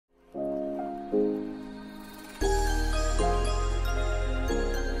Hi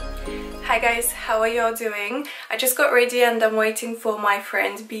guys, how are y'all doing? I just got ready and I'm waiting for my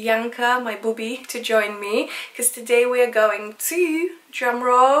friend Bianca, my booby, to join me because today we are going to, drum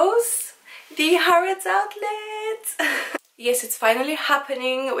rolls, the Harrods outlet. Yes, it's finally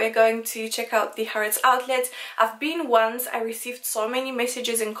happening. We're going to check out the Harrods outlet. I've been once. I received so many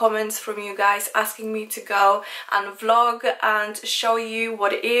messages and comments from you guys asking me to go and vlog and show you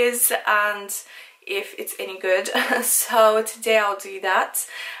what it is and if it's any good. So today I'll do that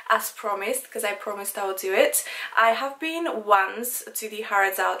as promised, because I promised I'll do it. I have been once to the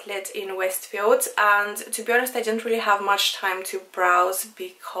Harrods outlet in Westfield, and to be honest I didn't really have much time to browse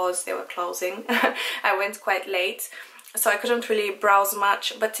because they were closing. I went quite late, so I couldn't really browse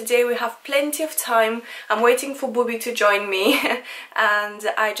much, but today we have plenty of time. I'm waiting for Booby to join me and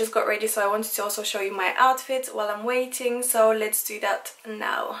I just got ready, so I wanted to also show you my outfit while I'm waiting, so let's do that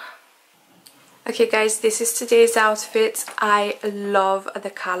now. Okay guys, this is today's outfit. I love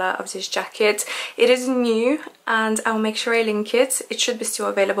the colour of this jacket. It is new and I'll make sure I link it. It should be still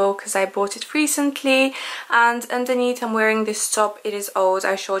available because I bought it recently. And underneath I'm wearing this top. It is old.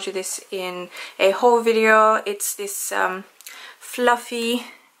 I showed you this in a haul video. It's this fluffy,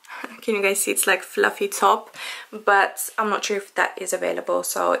 can you guys see, it's like fluffy top, but I'm not sure if that is available,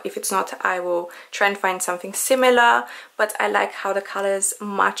 so if it's not I will try and find something similar, but I like how the colors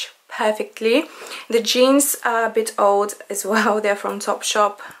match perfectly. The jeans are a bit old as well. They're from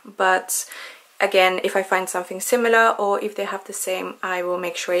Topshop, but again, if I find something similar or if they have the same, I will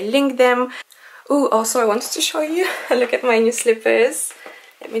make sure I link them. Oh, also I wanted to show you, look at my new slippers.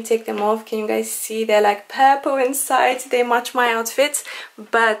 Let me take them off. Can you guys see? They're like purple inside. They match my outfit.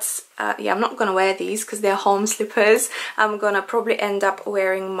 But yeah, I'm not gonna wear these because they're home slippers. I'm gonna probably end up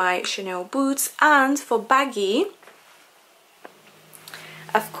wearing my Chanel boots. And for baggy,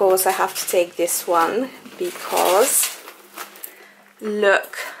 of course I have to take this one because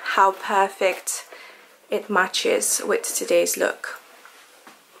look how perfect it matches with today's look.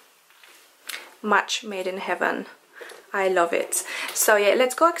 Match made in heaven. I love it. So yeah,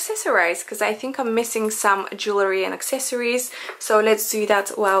 let's go accessorize because I think I'm missing some jewelry and accessories. So let's do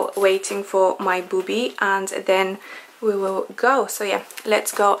that while waiting for my booby and then we will go. So yeah,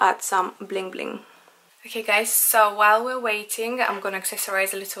 let's go add some bling bling. Okay guys, so while we're waiting, I'm gonna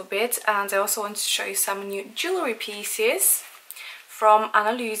accessorize a little bit, and I also want to show you some new jewelry pieces from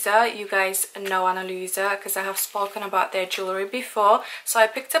Ana Luisa. You guys know Ana Luisa because I have spoken about their jewelry before. So I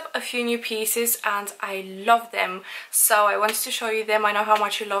picked up a few new pieces and I love them. So I wanted to show you them. I know how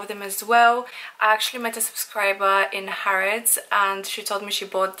much you love them as well. I actually met a subscriber in Harrods and she told me she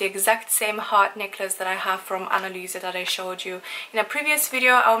bought the exact same heart necklace that I have from Ana Luisa that I showed you in a previous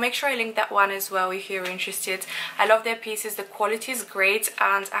video. I'll make sure I link that one as well if you're interested. I love their pieces. The quality is great,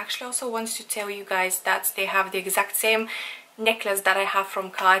 and I actually also wanted to tell you guys that they have the exact same necklace that I have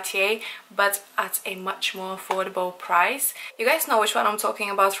from Cartier, but at a much more affordable price. You guys know which one I'm talking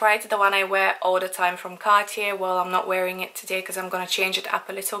about, right? The one I wear all the time from Cartier. Well, I'm not wearing it today because I'm gonna change it up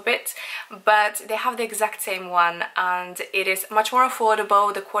a little bit, but they have the exact same one and it is much more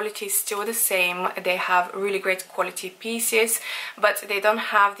affordable. The quality is still the same. They have really great quality pieces, but they don't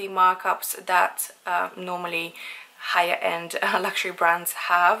have the markups that normally higher end luxury brands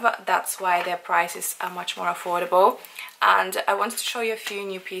have. That's why their prices are much more affordable. And I wanted to show you a few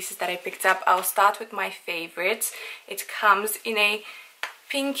new pieces that I picked up. I'll start with my favorite. It comes in a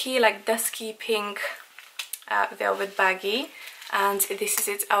pinky, like dusky pink velvet baggie, and this is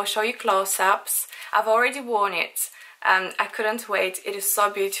it. I'll show you close-ups. I've already worn it and I couldn't wait. It is so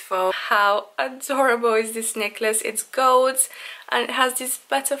beautiful. How adorable is this necklace? It's gold and it has this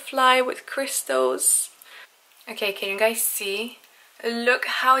butterfly with crystals. Okay, can you guys see? Look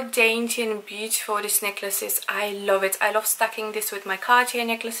how dainty and beautiful this necklace is. I love it. I love stacking this with my Cartier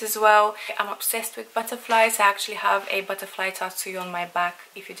necklace as well. I'm obsessed with butterflies. I actually have a butterfly tattoo on my back,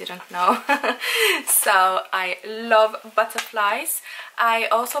 if you didn't know. So I love butterflies. I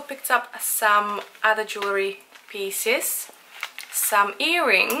also picked up some other jewelry pieces, some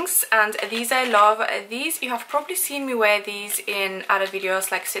earrings, and these I love. These, you have probably seen me wear these in other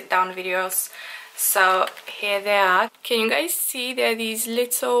videos, like sit down videos. So here they are. Can you guys see? They're these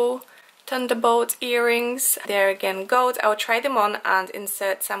little Thunderbolt earrings. They're again gold. I'll try them on and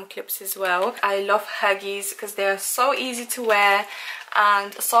insert some clips as well. I love Huggies because they are so easy to wear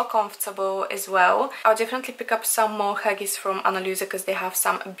and so comfortable as well. I'll definitely pick up some more Huggies from Ana Luisa because they have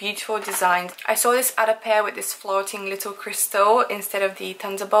some beautiful designs. I saw this other pair with this floating little crystal instead of the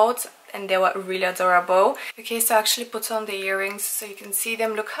Thunderbolt. and they were really adorable. Okay, so I actually put on the earrings so you can see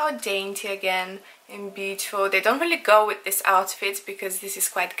them. Look how dainty again and beautiful. They don't really go with this outfit because this is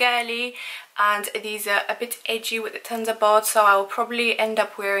quite girly, and these are a bit edgy with the Thunderbolt, so I will probably end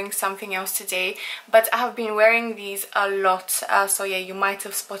up wearing something else today. But I have been wearing these a lot, so yeah, you might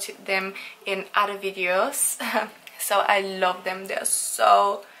have spotted them in other videos. So I love them, they're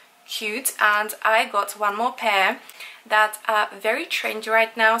so cute. And I got one more pair that are very trendy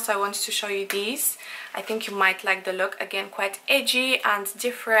right now, so I wanted to show you these. I think you might like the look. Again, quite edgy and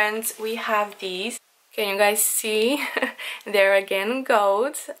different. We have these. Can you guys see? They're again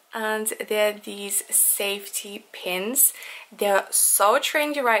gold, and they're these safety pins. They're so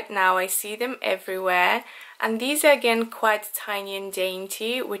trendy right now. I see them everywhere, and these are again quite tiny and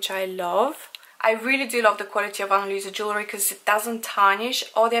dainty, which I love. I really do love the quality of Manolo jewelry because it doesn't tarnish.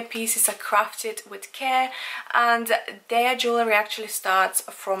 All their pieces are crafted with care, and their jewelry actually starts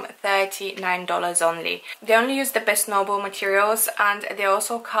from $39 only. They only use the best noble materials, and they're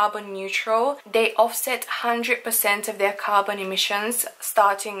also carbon neutral. They offset 100% of their carbon emissions,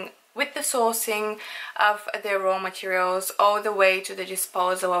 starting with the sourcing of their raw materials all the way to the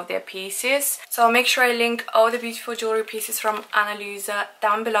disposal of their pieces. So I'll make sure I link all the beautiful jewelry pieces from Manolo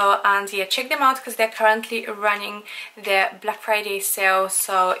down below, and yeah, check them out because they're currently running their Black Friday sale,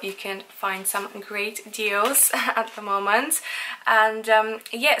 so you can find some great deals at the moment. And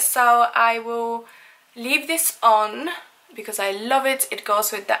yeah, so I will leave this on because I love it. It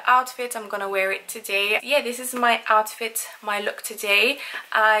goes with the outfit. I'm gonna wear it today. Yeah, this is my outfit, my look today.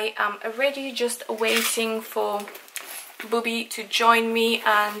 I am ready, just waiting for Booby to join me,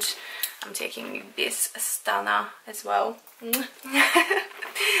 and I'm taking this stunner as well.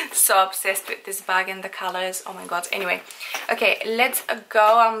 So obsessed with this bag and the colors, oh my god. Anyway, okay, let's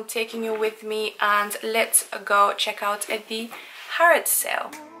go. I'm taking you with me, and let's go check out at the HARRODS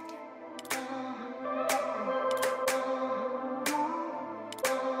sale.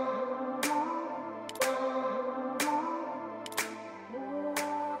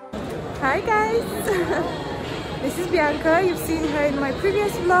 Hi guys, this is Bianca. You've seen her in my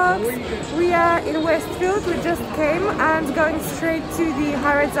previous vlogs. We are in Westfield. We just came and going straight to the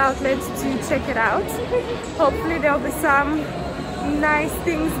HARRODS outlet to check it out. Hopefully there'll be some nice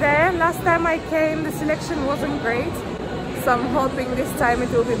things there. Last time I came the selection wasn't great, so I'm hoping this time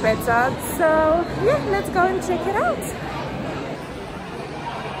it will be better. So yeah, let's go and check it out.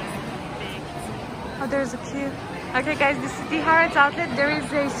 Oh, there's a queue. Okay guys, this is the HARRODS outlet. There is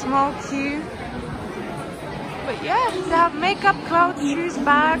a small queue. But yeah, they have makeup, clothes, shoes,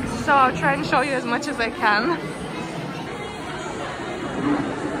 bags, so I'll try and show you as much as I can.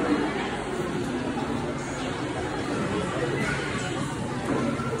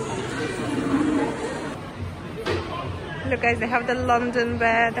 Look guys, they have the London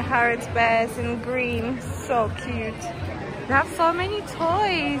bear, the HARRODS bears in green. So cute. They have so many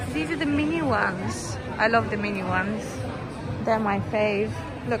toys. These are the mini ones. I love the mini ones. They're my fave.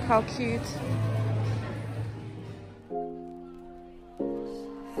 Look how cute.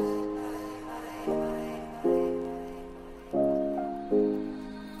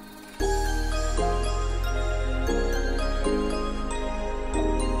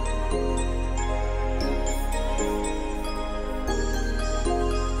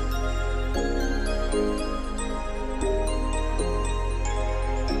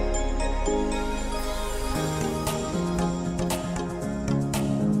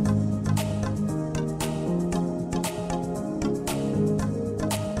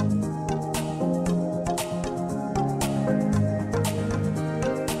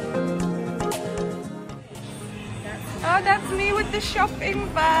 Oh, that's me with the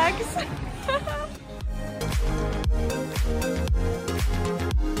shopping bags.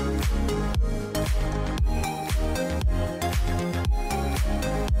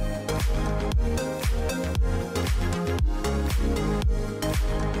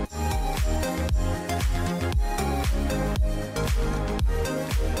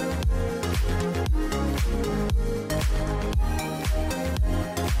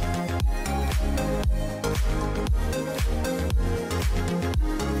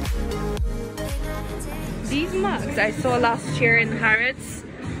 These mugs I saw last year in HARRODS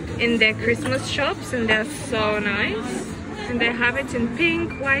in their Christmas shops, and they're so nice. And they have it in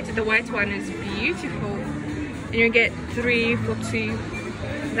pink, white. The white one is beautiful, and you get 3 for 2.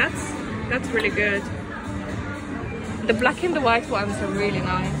 That's really good. The black and the white ones are really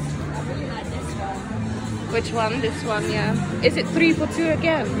nice. Which one? This one, yeah. Is it 3 for 2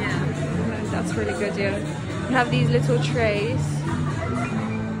 again? Yeah. That's really good, yeah. You have these little trays.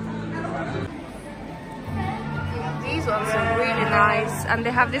 These ones are really nice, and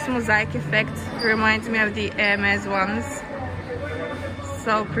they have this mosaic effect. It reminds me of the Hermes ones.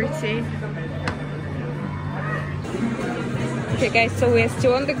 So pretty. Okay guys, so we're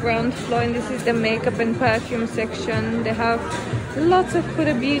still on the ground floor, and this is the makeup and perfume section. They have lots of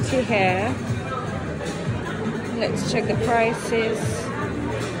Huda Beauty here. Let's check the prices.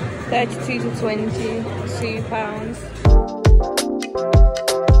 32 to 22 pounds.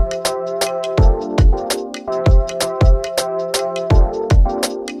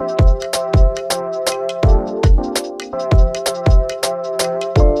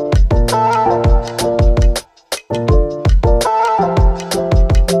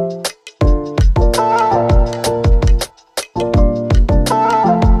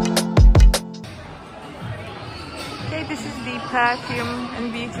 Perfume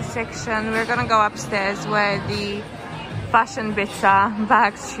and beauty section. We're gonna go upstairs where the fashion bits are: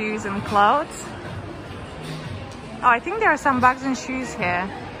 bags, shoes and clothes. Oh, I think there are some bags and shoes here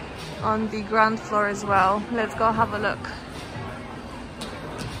on the ground floor as well. Let's go have a look.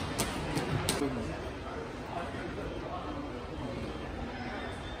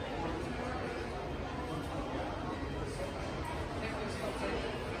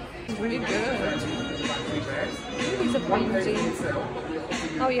 It's really good. These are paintings.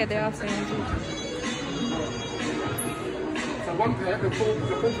 Oh yeah, they are painted.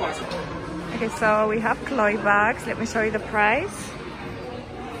 Okay, so we have Chloe bags. Let me show you the price.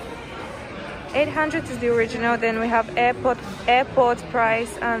 800 is the original. Then we have airport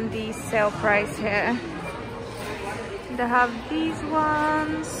price and the sale price here. They have these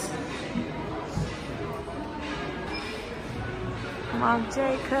ones. Marc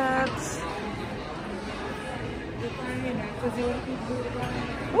Jacobs.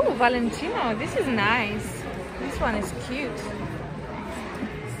 Oh, Valentino, this is nice. This one is cute.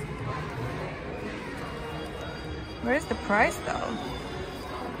 Where is the price though?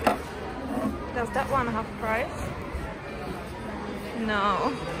 Does that one have price?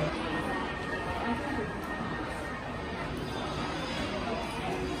 No.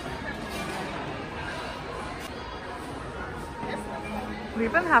 We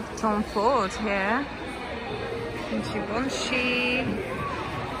even have Tom Ford here. Givenchy.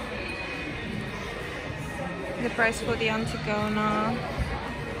 The price for the Antigona.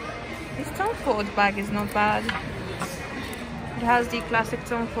 This Tom Ford bag is not bad. It has the classic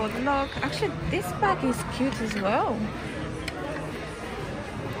Tom Ford look. Actually, this bag is cute as well.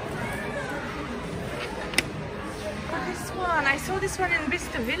 Oh, this one. I saw this one in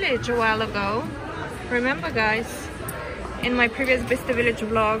Vista Village a while ago. Remember, guys, in my previous Vista Village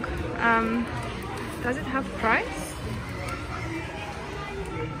vlog. Does it have price?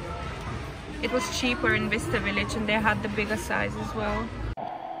 It was cheaper in Vista Village and they had the bigger size as well.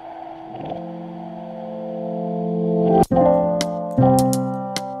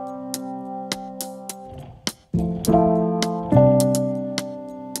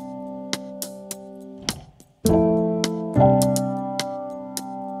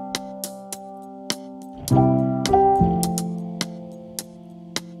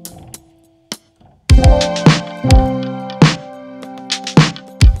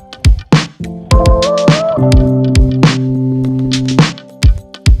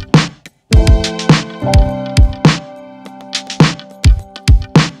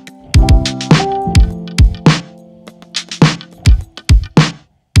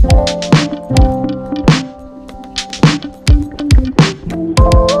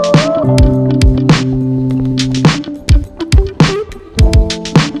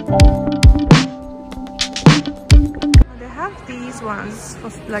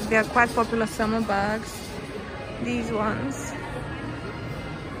 Like, they are quite popular summer bags, these ones.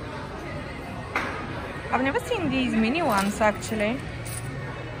 I've never seen these mini ones actually.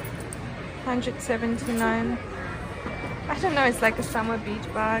 179. I don't know, it's like a summer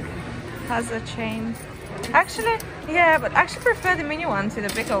beach bag, has a chain. Actually, yeah, but I actually prefer the mini one to the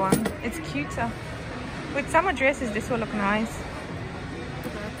bigger one. It's cuter. With summer dresses this will look nice.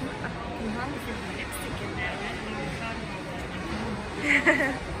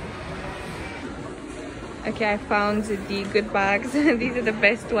 Okay, I found the good bags. These are the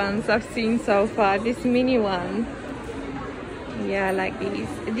best ones I've seen so far. This mini one, yeah, I like these.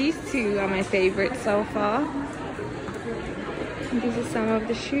 These two are my favorite so far. These are some of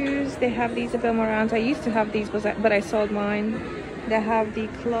the shoes. They have these at Balmain. I used to have these, but I sold mine. They have the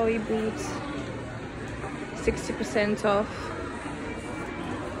Chloe boots, 60% off.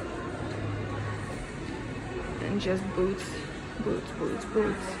 And just boots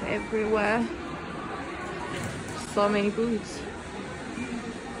everywhere. So many boots.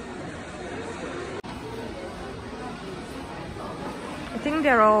 think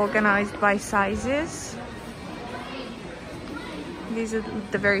they're all organized by sizes. These are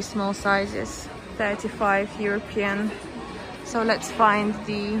the very small sizes, 35 European. So let's find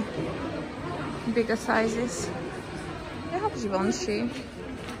the bigger sizes. Jak Givenchy.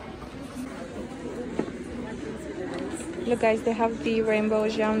 Look guys, they have the rainbow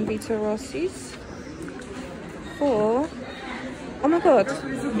Gianvito Rossis for, oh my god,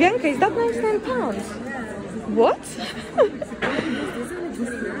 Bianca, is that £99? What?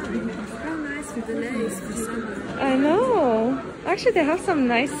 I know. Actually, they have some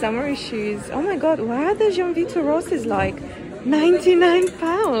nice summery shoes. Oh my god, why are the Gianvito Rossis like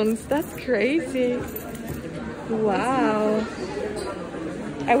 £99? That's crazy. Wow.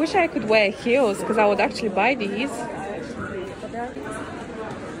 I wish I could wear heels because I would actually buy these.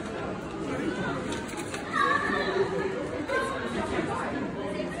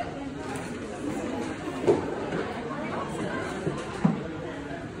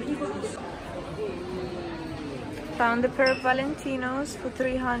 Found a pair of Valentinos for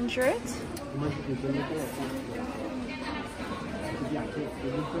 300.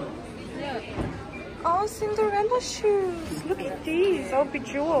 Oh, Cinderella shoes! Look at these, all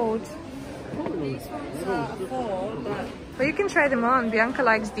bejeweled. But you can try them on. Bianca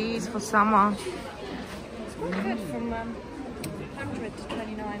likes these for summer. It's quite good, from 100 to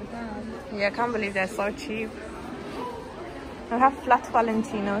 £29. Yeah, I can't believe they're so cheap. I have flat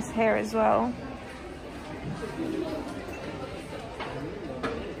Valentinos here as well.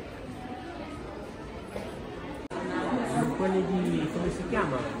 Quelli di, come si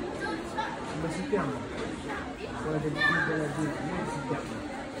chiama? Come si chiama? Quella del film della gente, come si chiama?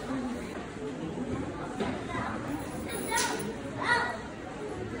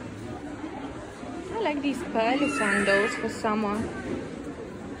 I like these pearly sandals for summer.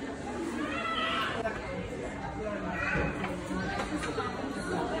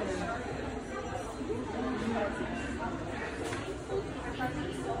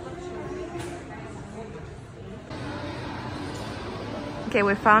 Okay,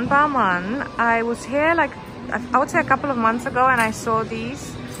 we found Balmain. I was here like, I would say a couple of months ago, and I saw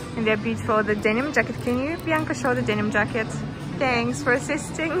these and they're beautiful. The denim jacket. Can you, Bianca, show the denim jacket? Thanks for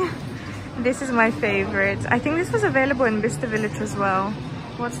assisting. This is my favorite. I think this was available in Bicester Village as well.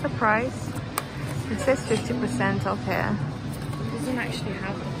 What's the price? It says 50% off here. It doesn't actually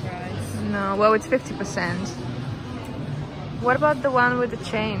have the price. No, well, it's 50%. What about the one with the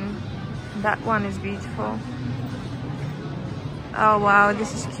chain? That one is beautiful. Oh wow,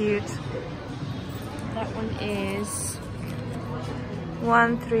 this is cute. That one is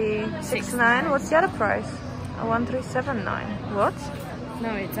 1369. What's the other price? 1379. What? No,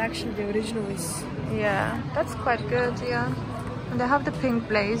 it's actually the original is. Yeah, that's quite good. Yeah, and they have the pink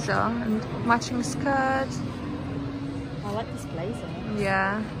blazer and matching skirt. I like this blazer.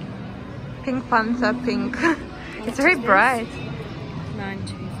 Yeah, Pink Panther pink. It's very bright.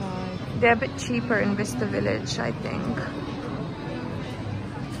 $9.25. They're a bit cheaper in Bicester Village, I think.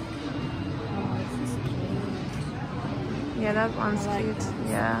 Yeah, that one's cute.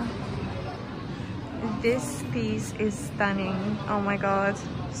 Yeah. This piece is stunning. Oh my god,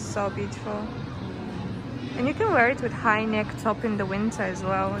 so beautiful. And you can wear it with high neck top in the winter as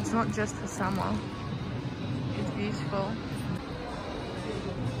well. It's not just for summer. It's beautiful.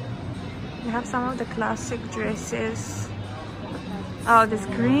 You have some of the classic dresses. Oh, this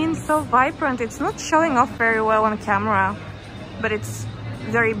green, so vibrant. It's not showing off very well on camera, but it's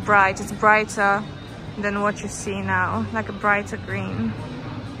very bright. It's brighter than what you see now, like a brighter green.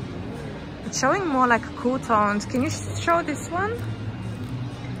 It's showing more like cool tones. Can you show this one?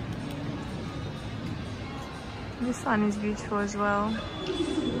 This one is beautiful as well.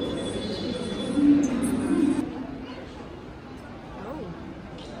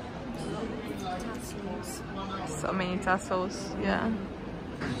 So many tassels, yeah.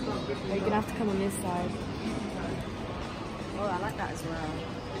 You're gonna have to come on this side. Oh, I like that as well.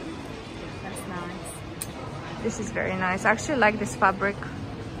 That's nice. This is very nice. I actually like this fabric.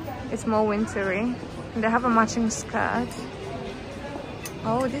 It's more wintry. And they have a matching skirt.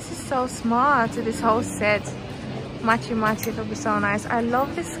 Oh, this is so smart. This whole set. Matchy matchy, it'll be so nice. I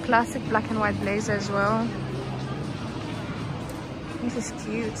love this classic black and white blazer as well. This is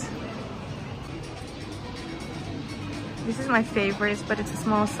cute. This is my favorite, but it's a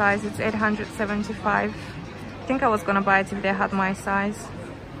small size. It's 875. I think I was gonna buy it if they had my size.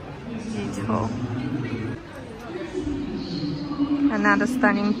 Beautiful. Another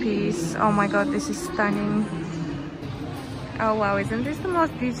stunning piece. Oh my god, this is stunning. Oh wow, isn't this the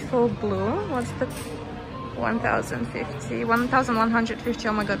most beautiful blue? What's the 1050? 1150.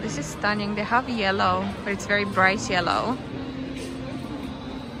 Oh my god, this is stunning. They have yellow, but it's very bright yellow.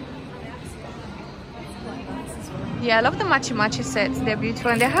 Yeah, I love the matchy sets. They're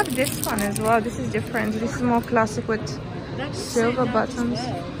beautiful, and they have this one as well. This is different. This is more classic with silver buttons.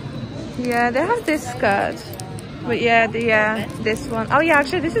 Yeah, they have this skirt, but yeah, this one. Oh yeah,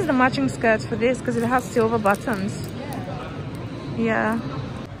 actually this is the matching skirt for this because it has silver buttons. Yeah.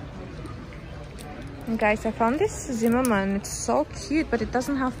 And guys, I found this Zimmermann. It's so cute, but it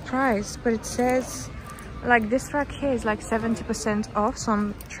doesn't have price. But it says, like, this rack here is like 70% off, so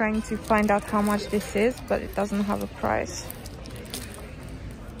I'm trying to find out how much this is, but it doesn't have a price.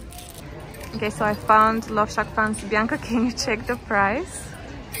 Okay, so I found Love Shack Fancy. Bianca, can you check the price?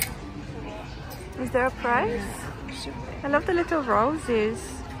 Is there a price? I love the little roses.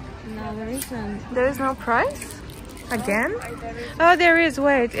 No, there isn't. There is no price? Again? Oh, there is.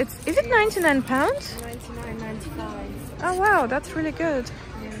 Wait, is it £99? 99.95. Oh wow, that's really good.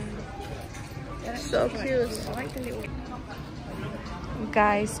 Yeah. So cute. I like the little...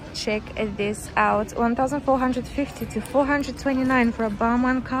 Guys, check this out. 1,450 to 429 for a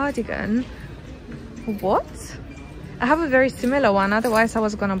Balmain cardigan. What? I have a very similar one, otherwise I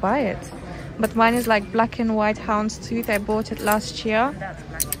was gonna buy it. But mine is like black and white houndstooth. I bought it last year. That's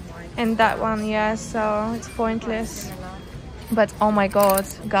black and white. And that one, yeah, so it's pointless. But oh my god,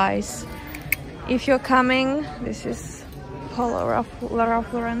 guys, if you're coming, this is Polo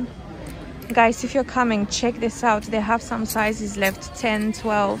Ralph Lauren. Guys, if you're coming, check this out. They have some sizes left, 10,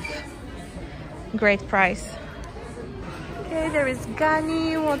 12. Great price. Okay, there is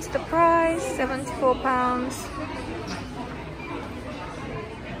Gani. What's the price? £74.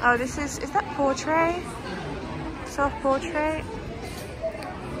 Oh, is that portrait? Self-portrait?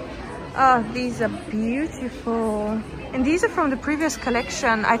 Oh, these are beautiful. And these are from the previous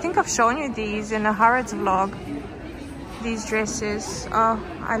collection. I think I've shown you these in a Harrods vlog. These dresses. Oh,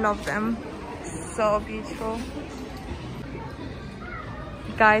 I love them. So beautiful.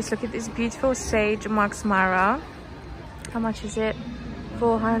 Guys, look at this beautiful Sage Max Mara. How much is it?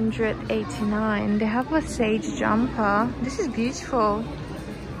 $489. They have a Sage jumper. This is beautiful.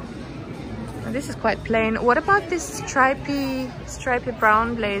 This is quite plain. What about this stripy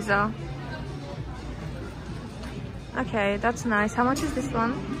brown blazer? Okay, that's nice. How much is this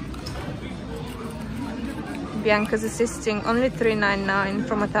one? Bianca's assisting. Only $399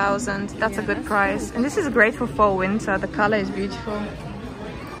 from 1,000. That's a good price. And this is great for fall winter. The color is beautiful.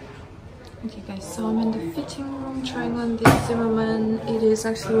 Okay guys, so I'm in the fitting room trying on this Zimmermann. It is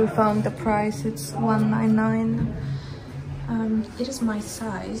actually, we found the price. It's $199. It is my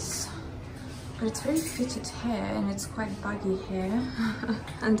size. But it's very fitted hair and it's quite baggy hair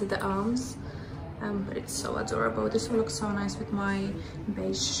under the arms. But it's so adorable. This will look so nice with my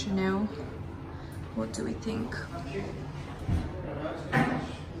beige Chanel. What do we think?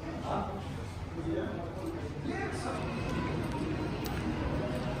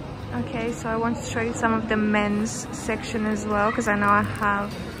 Okay, so I want to show you some of the men's section as well, because I know I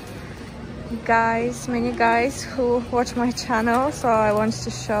have many guys who watch my channel, so I want to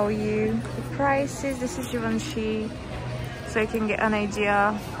show you the prices. This is Givenchy, so you can get an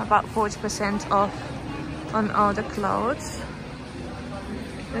idea. About 40% off on all the clothes.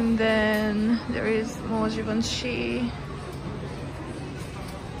 And then there is more Givenchy.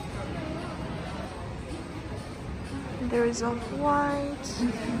 There is Off-White.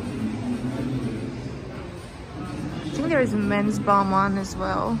 I think there is men's Balmain as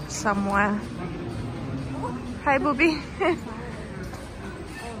well somewhere. Hi, Booby.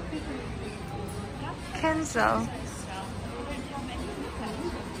 Kenzo.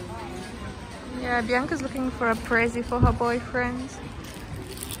 Yeah, Bianca's looking for a prezi for her boyfriend.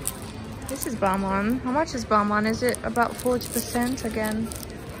 This is Balmain. How much is Balmain? Is it about 40% again?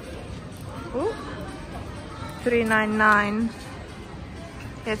 Ooh. $399.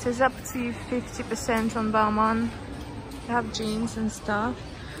 Yeah, it says up to 50% on Balmain. They have jeans and stuff.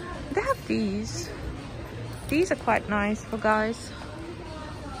 They have these. These are quite nice for guys.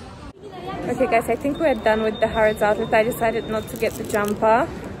 Okay guys, I think we're done with the Harrods outlet. I decided not to get the jumper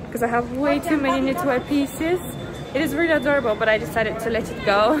because I have way too many knitwear pieces. It is really adorable, but I decided to let it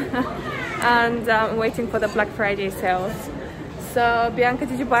go. And I'm waiting for the Black Friday sales. So Bianca,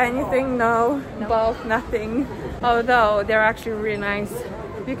 did you buy anything? No. Bulk, nothing. Although they're actually really nice.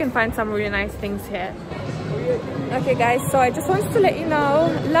 You can find some really nice things here. Okay guys, so I just wanted to let you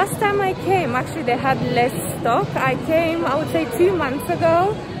know, last time I came, actually they had less stock. I came, I would say 2 months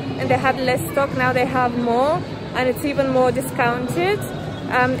ago, and they had less stock. Now they have more, and it's even more discounted.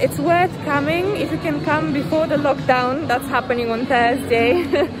 It's worth coming if you can come before the lockdown. That's happening on Thursday.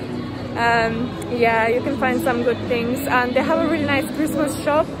 Yeah, you can find some good things, and they have a really nice Christmas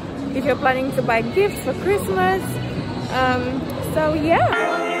shop if you're planning to buy gifts for Christmas. So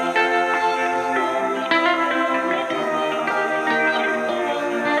yeah.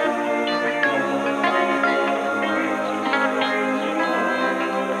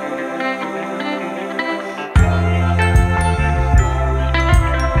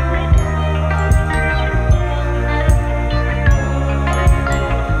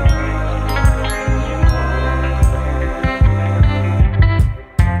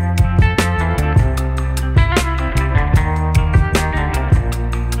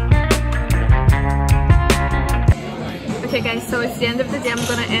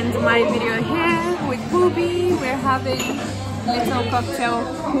 here with Booby. We're having a little cocktail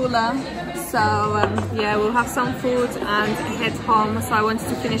cooler. So yeah, we'll have some food and head home. So I wanted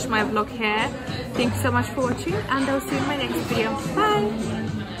to finish my vlog here. Thank you so much for watching, and I'll see you in my next video. Bye!